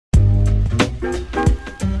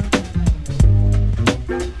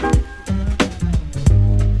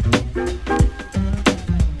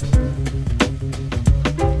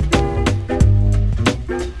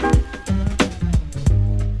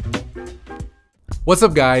What's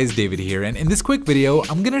up guys, David here, and in this quick video,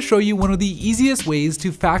 I'm gonna show you one of the easiest ways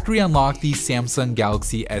to factory unlock the Samsung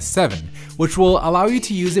Galaxy S7, which will allow you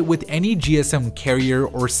to use it with any GSM carrier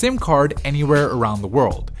or SIM card anywhere around the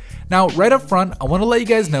world. Now, right up front, I want to let you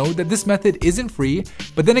guys know that this method isn't free,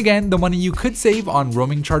 but then again, the money you could save on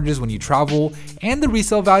roaming charges when you travel and the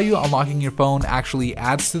resale value unlocking your phone actually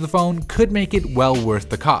adds to the phone could make it well worth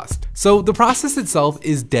the cost. So the process itself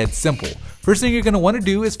is dead simple. First thing you're going to want to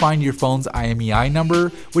do is find your phone's IMEI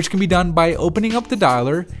number, which can be done by opening up the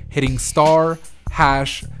dialer, hitting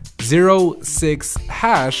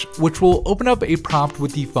 *#06#, which will open up a prompt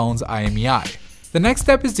with the phone's IMEI. The next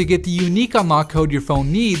step is to get the unique unlock code your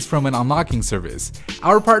phone needs from an unlocking service.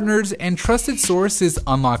 Our partners and trusted source is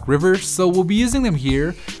Unlock River, so we'll be using them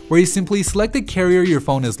here, where you simply select the carrier your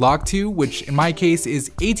phone is locked to, which in my case is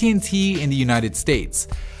AT&T in the United States.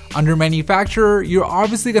 Under manufacturer, you're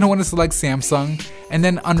obviously going to want to select Samsung, and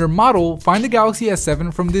then under model, find the Galaxy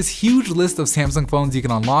S7 from this huge list of Samsung phones you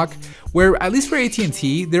can unlock, where at least for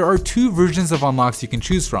AT&T, there are two versions of unlocks you can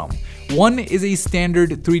choose from. One is a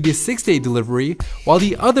standard 3 to 6 day delivery, while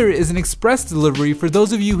the other is an express delivery for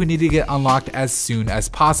those of you who need to get unlocked as soon as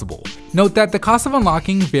possible. Note that the cost of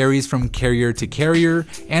unlocking varies from carrier to carrier,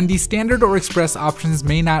 and the standard or express options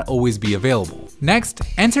may not always be available. Next,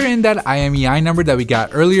 enter in that IMEI number that we got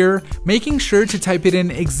earlier, making sure to type it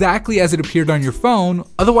in exactly as it appeared on your phone,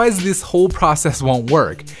 otherwise this whole process won't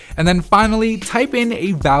work. And then finally, type in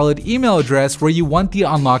a valid email address where you want the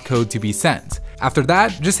unlock code to be sent. After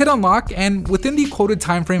that, just hit unlock, and within the quoted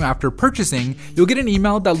time frame after purchasing, you'll get an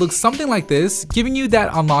email that looks something like this, giving you that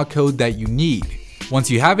unlock code that you need. Once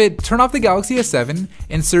you have it, turn off the Galaxy S7,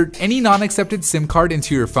 insert any non-accepted SIM card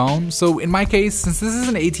into your phone. So in my case, since this is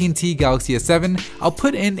an AT&T Galaxy S7, I'll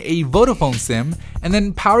put in a Vodafone SIM and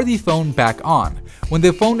then power the phone back on. When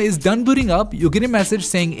the phone is done booting up, you'll get a message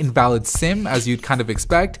saying invalid SIM, as you'd kind of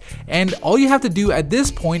expect, and all you have to do at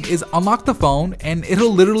this point is unlock the phone and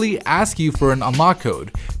it'll literally ask you for an unlock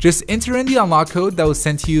code. Just enter in the unlock code that was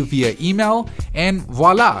sent to you via email, and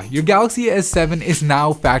voila, your Galaxy S7 is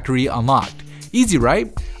now factory unlocked. Easy, right?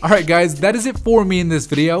 Alright guys, that is it for me in this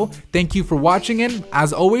video. Thank you for watching, and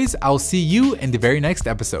as always, I'll see you in the very next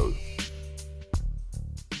episode.